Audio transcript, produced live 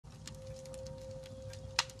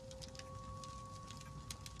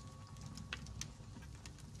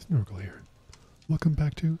Snorkel here. Welcome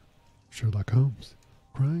back to Sherlock Holmes,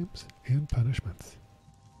 Crimes and Punishments.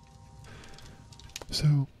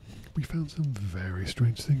 So, we found some very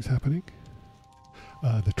strange things happening.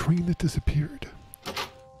 The train that disappeared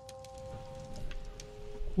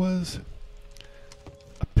was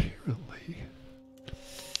apparently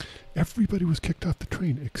everybody was kicked off the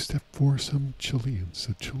train except for some Chileans,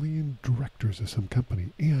 the Chilean directors of some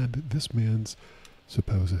company, and this man's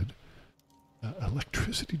supposed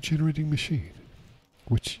electricity generating machine,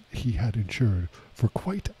 which he had insured for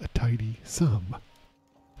quite a tidy sum.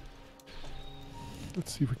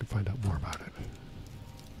 Let's see if we can find out more about it.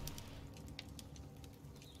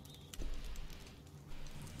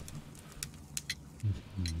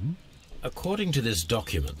 Mm-hmm. According to this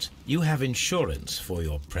document, you have insurance for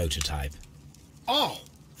your prototype. Oh,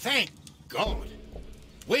 thank God.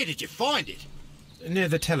 Where did you find it? Near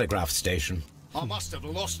the telegraph station. I must have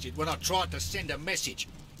lost it when I tried to send a message,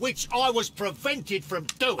 which I was prevented from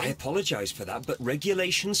doing. I apologise for that, but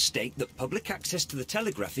regulations state that public access to the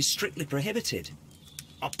telegraph is strictly prohibited.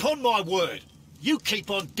 Upon my word, you keep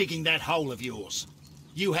on digging that hole of yours.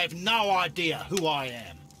 You have no idea who I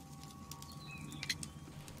am.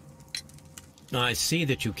 I see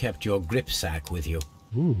that you kept your grip sack with you.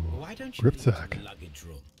 Ooh, Why don't you grip use the sack. luggage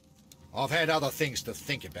room? I've had other things to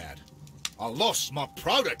think about. I lost my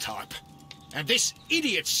prototype. And this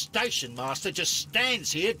idiot station master just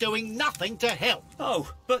stands here doing nothing to help.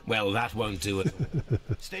 Oh, but... Well, that won't do it.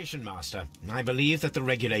 Station master, I believe that the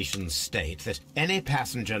regulations state that any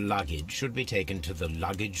passenger luggage should be taken to the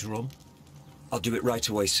luggage room. I'll do it right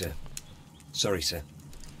away, sir. Sorry, sir.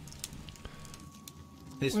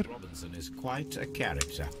 This Robinson is quite a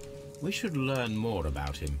character. We should learn more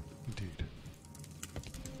about him. Indeed.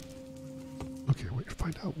 Okay, wait,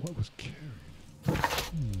 find out what was carried.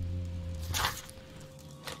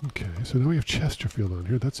 Okay, so now we have Chesterfield on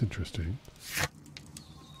here. That's interesting.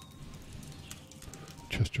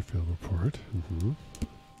 Chesterfield report.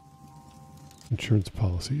 Insurance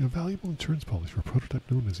policy. A valuable insurance policy for a prototype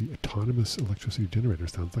known as the autonomous electricity generator.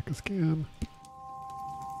 Sounds like a scam.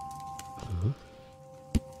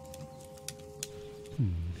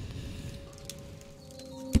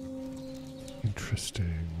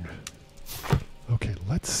 Interesting. Okay,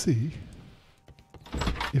 let's see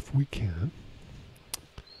if we can.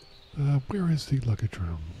 Where is the luggage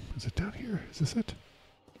room? Is it down here? Is this it?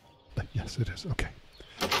 Yes, it is. Okay.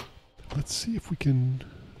 Let's see if we can...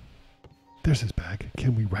 There's his bag.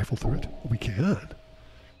 Can we rifle through it? We can.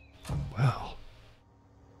 Wow.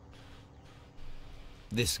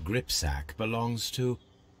 This grip sack belongs to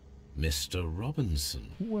Mr.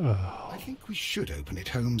 Robinson. Wow. I think we should open it,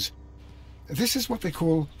 Holmes. This is what they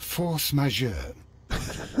call force majeure.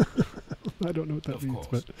 I don't know what that Of means,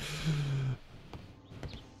 course. but...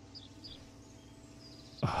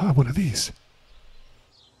 Aha, one of these.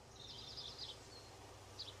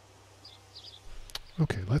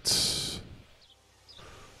 Okay, let's...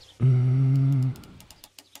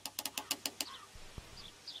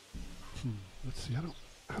 Let's see, how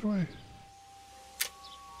do I...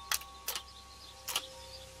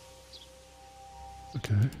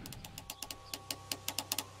 Okay.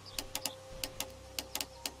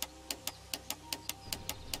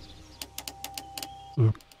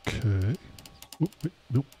 Okay. Oh, wait,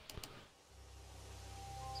 nope.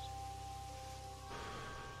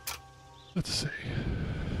 Let's see.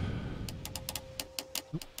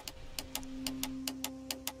 Nope.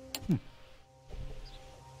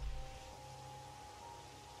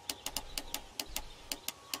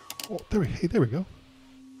 Oh, there we go.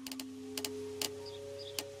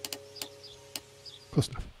 Close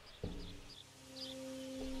enough.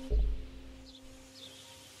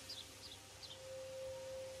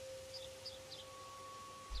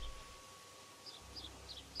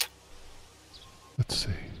 Let's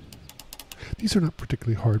see. These are not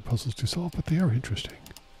particularly hard puzzles to solve, but they are interesting.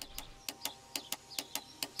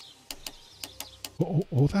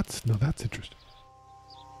 Oh, that's interesting.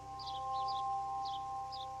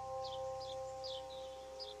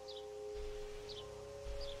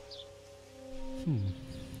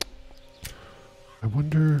 I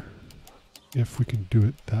wonder if we can do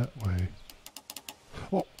it that way.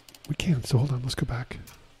 Oh, we can, so hold on, let's go back.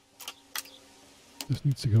 This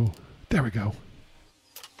needs to go. There we go.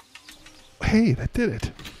 Hey, that did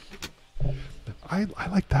it. I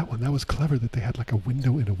like that one. That was clever that they had like a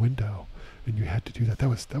window in a window and you had to do that. That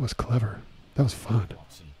was clever. That was fun.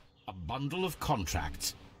 Watson, a bundle of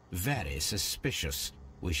contracts. Very suspicious.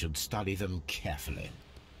 We should study them carefully.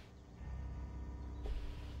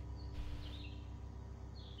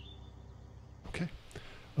 Okay.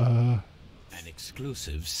 An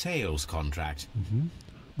exclusive sales contract.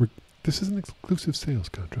 This is an exclusive sales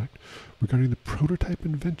contract regarding the prototype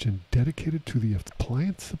invention dedicated to the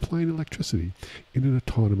appliance supplying electricity in an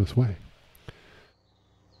autonomous way.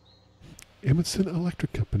 Emerson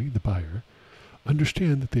Electric Company, the buyer,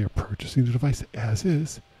 understand that they are purchasing the device as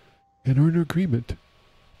is and are in agreement.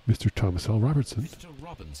 Mr. Thomas L. Robertson. Mr.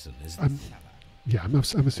 Robinson is the seller. Yeah, I'm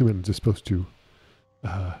assuming I'm just supposed to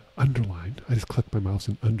underline. I just click my mouse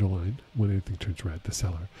and underline when anything turns red. The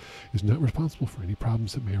seller is not responsible for any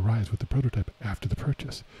problems that may arise with the prototype after the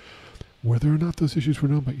purchase, whether or not those issues were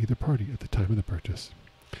known by either party at the time of the purchase.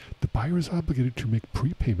 The buyer is obligated to make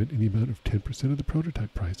prepayment in the amount of 10% of the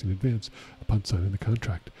prototype price in advance upon signing the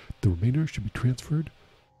contract. The remainder should be transferred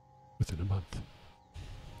within a month.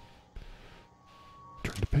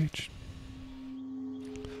 Turn to page.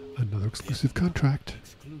 Another exclusive contract.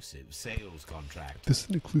 Exclusive sales contract. This is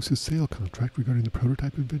an exclusive sale contract regarding the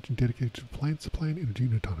prototype invention dedicated to appliance supplying energy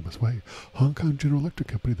in an autonomous way. Hong Kong General Electric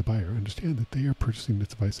Company, the buyer, understand that they are purchasing this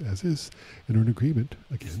device as is and are in agreement,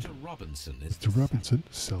 again. Mr. Robinson is Mr. Robinson,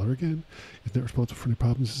 seller again, is not responsible for any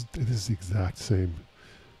problems. This is the exact same.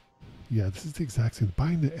 Yeah, this is the exact same.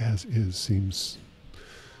 Buying the as is seems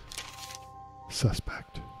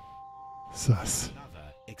suspect. Sus.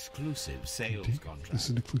 exclusive sales Indeed. contract. This is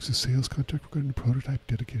an exclusive sales contract regarding a prototype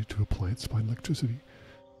dedicated to appliance supplying electricity.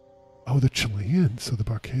 Oh, the Chilean. So the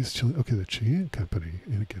Barquet's Chilean. Okay, the Chilean company.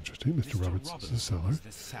 And again, interesting. Mr. Roberts is the seller.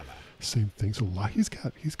 Same thing. So he's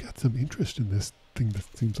got some interest in this thing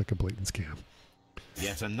that seems like a blatant scam.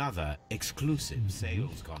 Yet another exclusive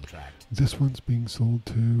sales contract. This one's being sold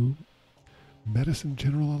to Medicine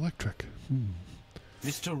General Electric.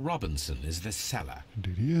 Mr. Robinson is the seller.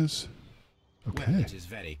 Indeed he is. Okay. Well, it is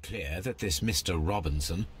very clear that this Mr.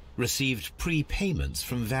 Robinson received prepayments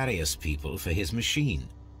from various people for his machine.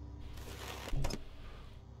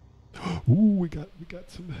 Ooh, we got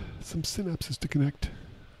some synapses to connect.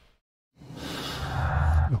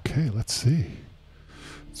 Okay, let's see.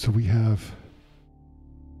 So we have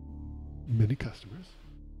many customers.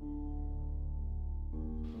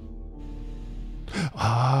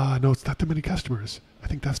 Ah, no, it's not the many customers. I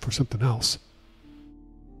think that's for something else.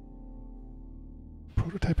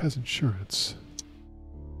 Prototype has insurance.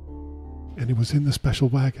 And it was in the special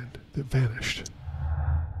wagon that vanished.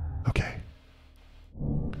 Okay.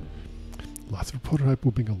 Lots of a prototype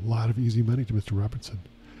will bring a lot of easy money to Mr. Robertson,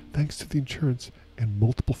 thanks to the insurance and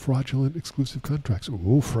multiple fraudulent exclusive contracts.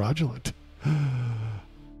 Oh, fraudulent.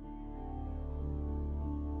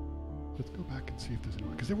 Let's go back and see if there's any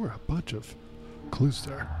more, because there were a bunch of clues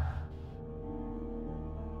there.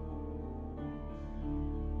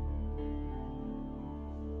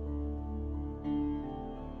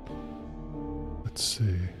 Let's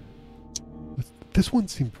see. This one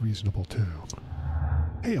seemed reasonable too.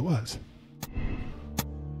 Hey, it was.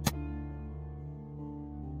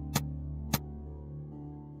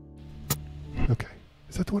 Okay.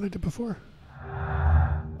 Is that the one I did before?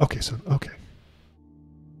 Okay, so, okay.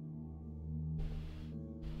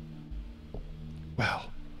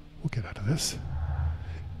 Well, we'll get out of this.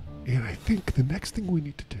 And I think the next thing we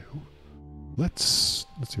need to do, let's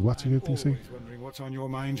see, what's anything say? Always wondering what's on your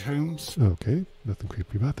mind, Holmes. Okay, nothing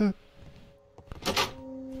creepy about that.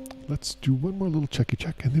 Let's do one more little checky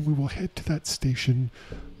check, and then we will head to that station.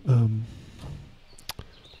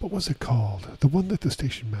 What was it called? The one that the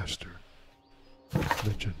station master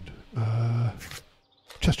mentioned.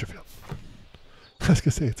 Chesterfield. I was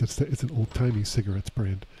gonna say it's an old-timey cigarettes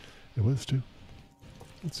brand. It was too.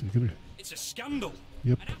 Let's see. It's a scandal.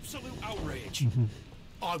 Yep. An absolute outrage.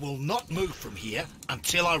 I will not move from here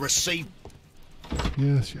until I receive...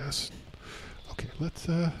 Yes, yes. Okay, let's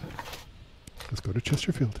go to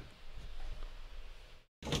Chesterfield.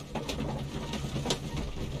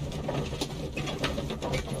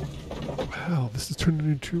 Wow, this is turning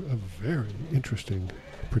into a very interesting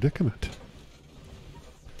predicament.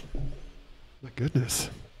 My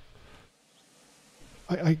goodness.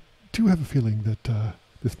 I do have a feeling that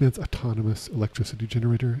this man's autonomous electricity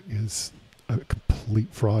generator is a complete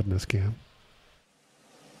fraud and a scam.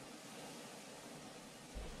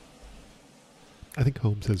 I think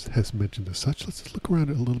Holmes has mentioned as such. Let's just look around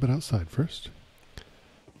a little bit outside first.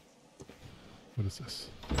 What is this?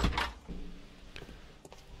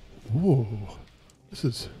 Whoa, this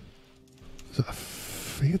is a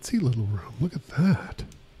fancy little room. Look at that.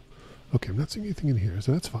 Okay, I'm not seeing anything in here,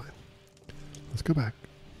 so that's fine. Let's go back.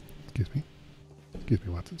 Excuse me,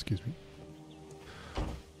 Watson. Excuse me.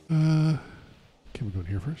 Can we go in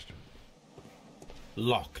here first?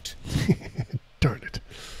 Locked. Darn it.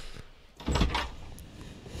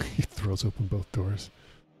 He throws open both doors.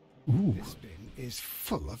 Ooh. This bin is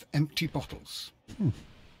full of empty bottles.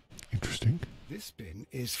 Interesting. This bin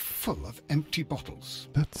is full of empty bottles.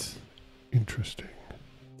 That's interesting.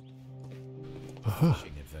 Aha.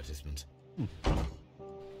 Fishing advertisement.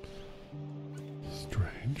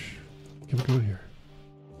 Strange. Can we go in here?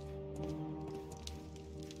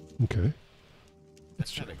 Okay.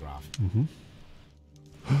 Let's telegraph.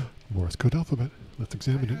 Morse code alphabet. Let's I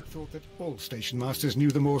examine it. had thought that all station masters knew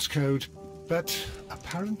the Morse code, but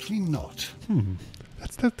apparently not.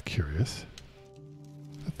 That's curious.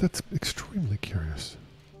 That's extremely curious.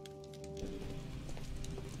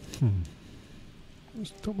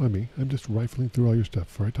 Just don't mind me. I'm just rifling through all your stuff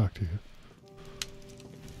before I talk to you.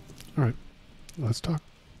 All right, let's talk.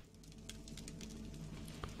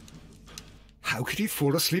 How could he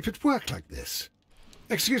fall asleep at work like this?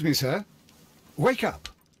 Excuse me, sir. Wake up.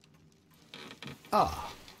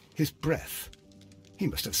 Ah, his breath. He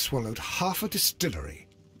must have swallowed half a distillery.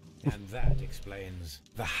 And that explains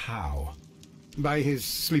the how. By his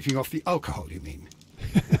sleeping off the alcohol, you mean?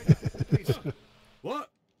 What?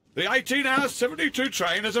 The 18 hours 72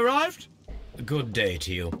 train has arrived? Good day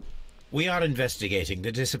to you. We are investigating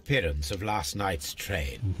the disappearance of last night's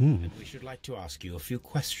train, and we should like to ask you a few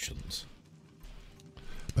questions.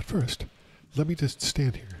 But first, let me just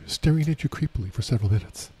stand here, staring at you creepily for several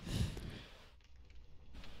minutes.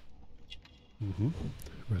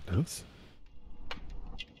 Red notes.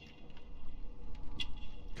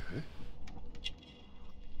 Okay.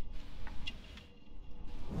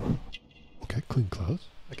 Okay, clean clothes.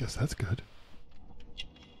 I guess that's good.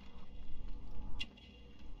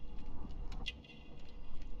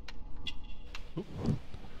 Oh.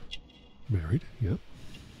 Married, yep.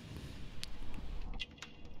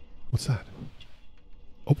 What's that?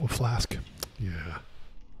 Oh, a flask. Yeah.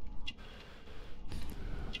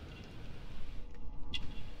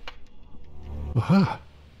 Aha!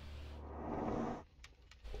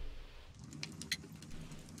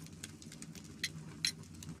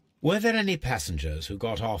 Were there any passengers who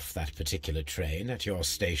got off that particular train at your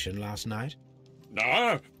station last night?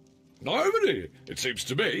 No, nobody, it seems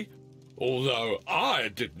to me. Although I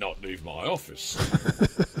did not leave my office.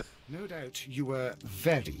 No doubt you were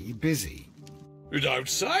very busy. You don't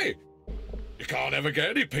say. You can't ever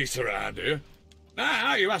get any peace around here.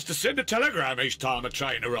 Now you have to send a telegram each time a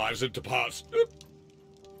train arrives and departs.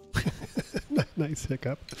 Nice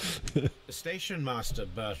hiccup. Station Master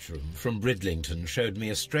Bertram from Bridlington showed me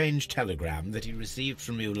a strange telegram that he received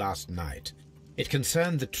from you last night. It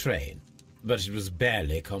concerned the train, but it was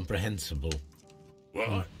barely comprehensible.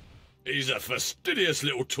 What? He's a fastidious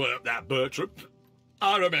little twerp, that Bertram.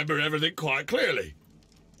 I remember everything quite clearly.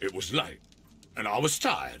 It was late, and I was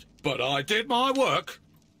tired, but I did my work.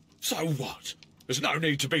 So what? There's no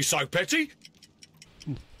need to be so petty.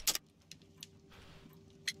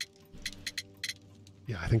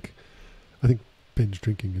 Yeah, I think binge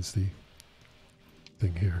drinking is the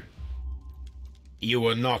thing here. You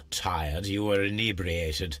were not tired, you were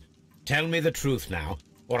inebriated. Tell me the truth now,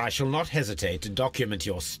 or I shall not hesitate to document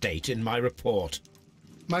your state in my report.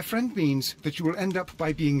 My friend means that you will end up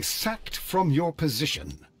by being sacked from your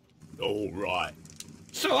position. All right.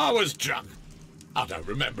 So I was drunk. I don't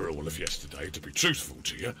remember all of yesterday, to be truthful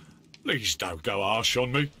to you. Please don't go harsh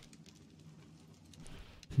on me.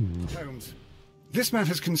 Holmes, this man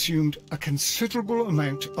has consumed a considerable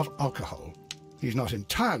amount of alcohol. He's not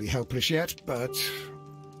entirely helpless yet, but...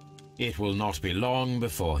 It will not be long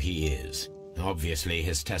before he is. Obviously,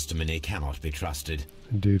 his testimony cannot be trusted.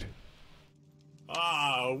 Indeed.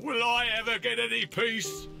 Ah, will I ever get any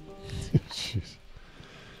peace? Jeez.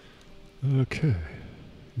 Okay.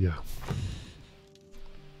 Yeah.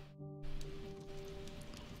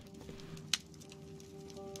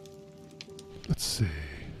 Let's see.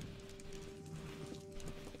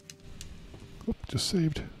 Oh, just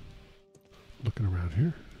saved. Looking around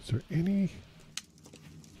here. Is there any...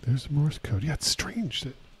 There's Morse code. Yeah, it's strange.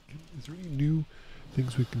 Is there any new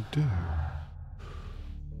things we can do?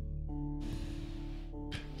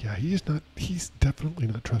 Yeah, he's definitely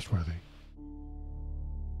not trustworthy.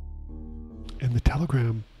 And the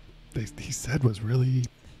telegram he said was really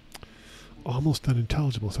almost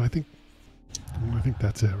unintelligible, so I think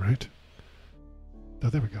that's it, right? Oh,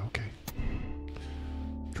 there we go, okay.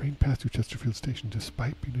 Train passed through Chesterfield Station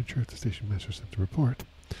despite being unsure if the station master sent the report.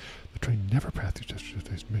 The train never passed through Chesterfield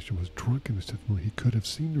Station. The master was drunk in his testimony. He could have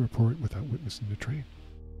seen the report without witnessing the train.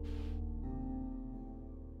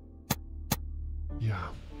 Yeah.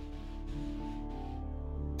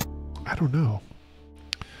 I don't know.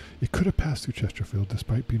 It could have passed through Chesterfield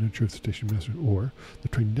despite being unsure of the station master, or the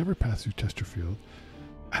train never passed through Chesterfield.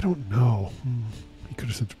 I don't know. He could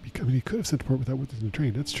have sent the report without witnessing the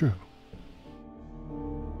train. That's true.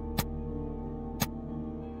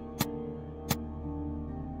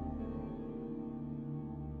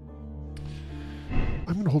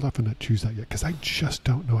 hold off and not choose that yet, because I just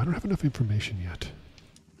don't know. I don't have enough information yet.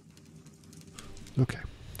 Okay,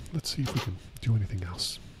 let's see if we can do anything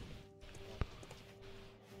else.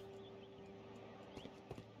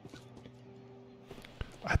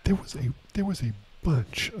 There was a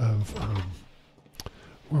bunch of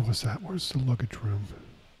where was that? Where's the luggage room?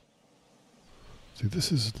 See,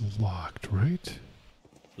 this is locked, right?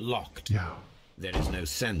 Locked. Yeah. There is no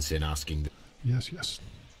sense in asking. Yes, yes.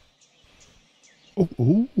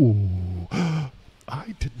 Oh!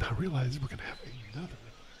 I did not realize we're gonna have another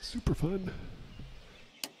super fun.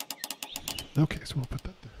 Okay, so we'll put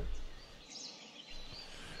that there.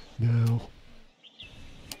 Now.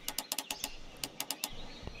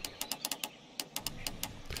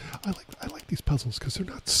 I like these puzzles because they're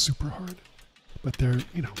not super hard, but they're,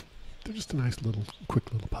 you know, they're just a nice little,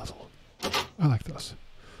 quick little puzzle. I like those.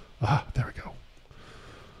 Ah, there we go.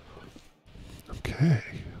 Okay,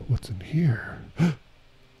 what's in here?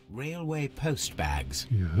 Railway post bags.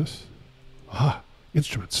 Yes. Ah,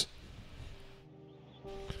 instruments.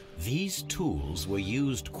 These tools were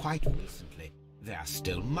used quite recently. They are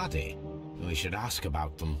still muddy. We should ask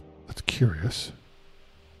about them. That's curious.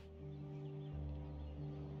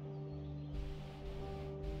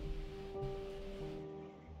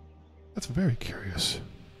 That's very curious. Is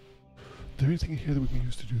there anything in here that we can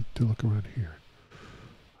use to look around here?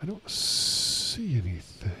 I don't see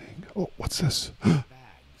anything. Oh, what's this?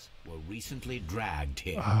 Bags were recently dragged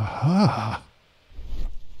here. Aha!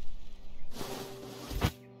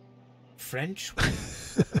 French a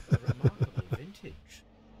remarkable vintage.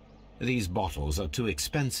 These bottles are too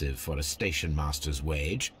expensive for a station master's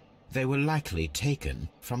wage. They were likely taken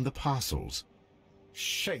from the parcels.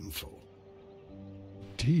 Shameful.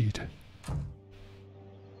 Indeed.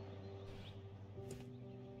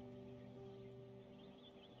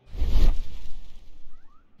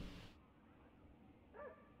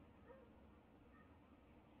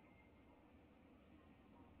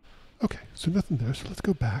 Okay, so nothing there, so let's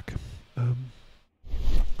go back.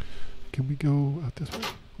 Can we go out this way?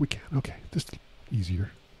 We can, okay, just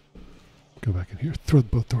easier. Go back in here, throw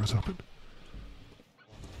both doors open.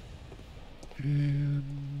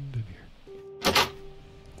 And in here.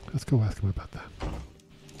 Let's go ask him about that.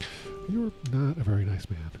 You're not a very nice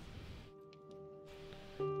man.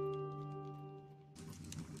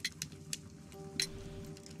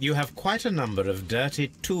 You have quite a number of dirty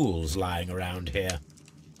tools lying around here.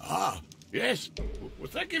 Ah, yes. Well,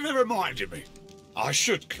 thank you for reminding me. I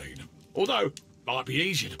should clean them. Although, it might be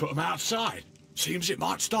easier to put them outside. Seems it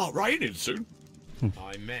might start raining soon.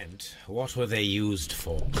 I meant, what were they used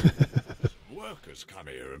for? Workers come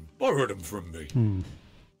here and borrowed them from me.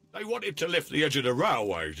 They wanted to lift the edge of the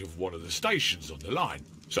railway to one of the stations on the line,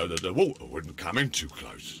 so that the water wouldn't come in too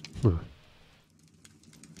close. Huh.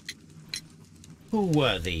 Who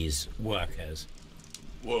were these workers?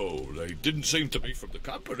 Well, they didn't seem to be from the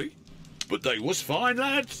company, but they was fine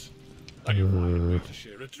lads. They invited me to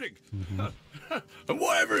share a drink. And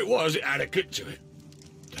whatever it was, it had a kick to it.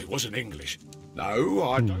 They wasn't English. No,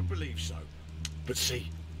 I don't believe so. But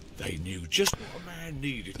see, they knew just what a man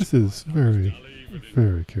needed. This is very,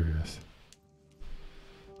 very curious.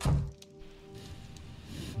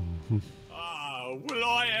 Ah, will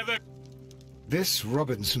I ever... This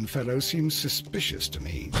Robinson fellow seems suspicious to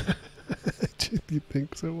me. Do you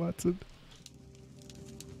think so, Watson?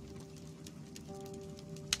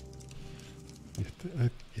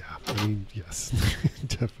 Yeah, I mean, yes.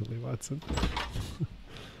 Definitely, Watson.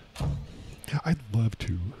 I'd love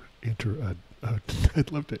to enter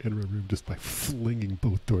I'd love to enter a room just by flinging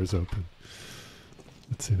both doors open.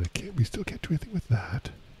 Let's see, we still can't do anything with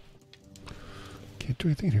that. Can't do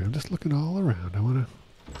anything here. I'm just looking all around. I want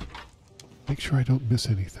to make sure I don't miss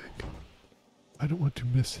anything. I don't want to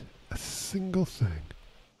miss a single thing.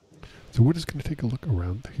 So we're just going to take a look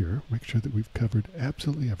around here, make sure that we've covered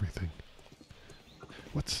absolutely everything.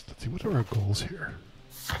 Let's see, what are our goals here?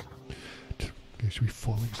 Okay, should we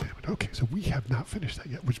fully examine? Okay, so we have not finished that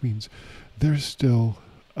yet, which means there's still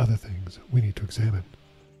other things we need to examine.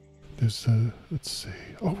 There's, let's see.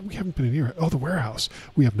 Oh, we haven't been in here. Oh, the warehouse.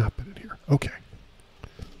 We have not been in here. Okay.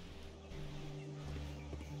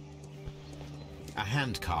 A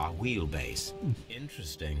handcar wheelbase.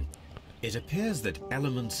 Interesting. It appears that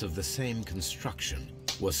elements of the same construction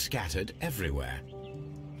were scattered everywhere.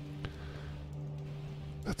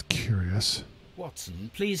 That's curious.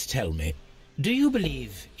 Watson, please tell me, do you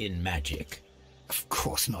believe in magic? Of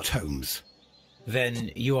course not, Holmes.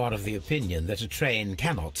 Then you are of the opinion that a train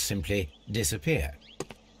cannot simply disappear.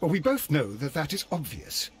 Well, we both know that that is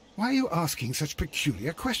obvious. Why are you asking such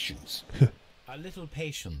peculiar questions? A little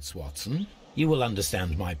patience, Watson. You will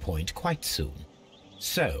understand my point quite soon.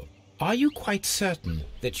 So, are you quite certain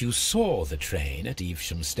that you saw the train at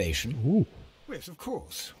Evesham Station? Ooh. Yes, of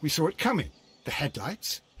course. We saw it coming. The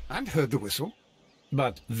headlights, and heard the whistle.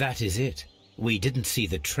 But that is it. We didn't see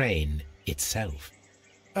the train itself.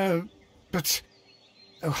 But...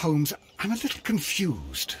 Oh, Holmes, I'm a little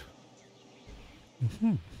confused.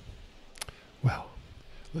 Well,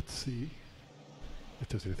 let's see if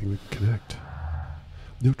there's anything we can connect.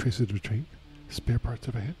 No traces of a train. Spare parts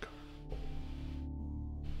of a handcar.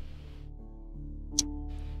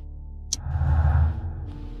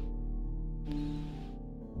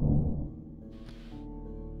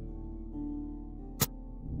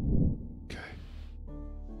 Okay.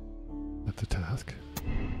 That's a task.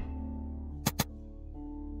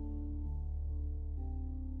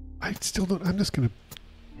 I still don't... I'm just going to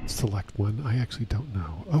select one. I actually don't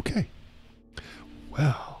know. Okay.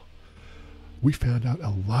 Well, we found out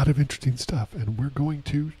a lot of interesting stuff, and we're going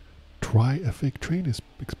to try a fake train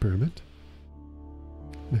experiment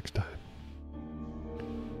next time.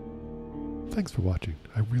 Thanks for watching.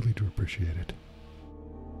 I really do appreciate it.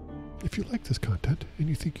 If you like this content and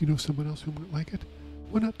you think you know someone else who might like it,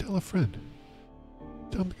 why not tell a friend?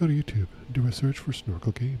 Tell them to go to YouTube and do a search for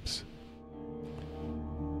Snorkel Games.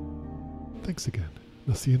 Thanks again.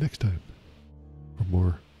 I'll see you next time for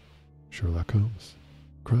more Sherlock Holmes,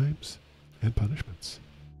 crimes, and punishments.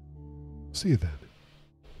 See you then.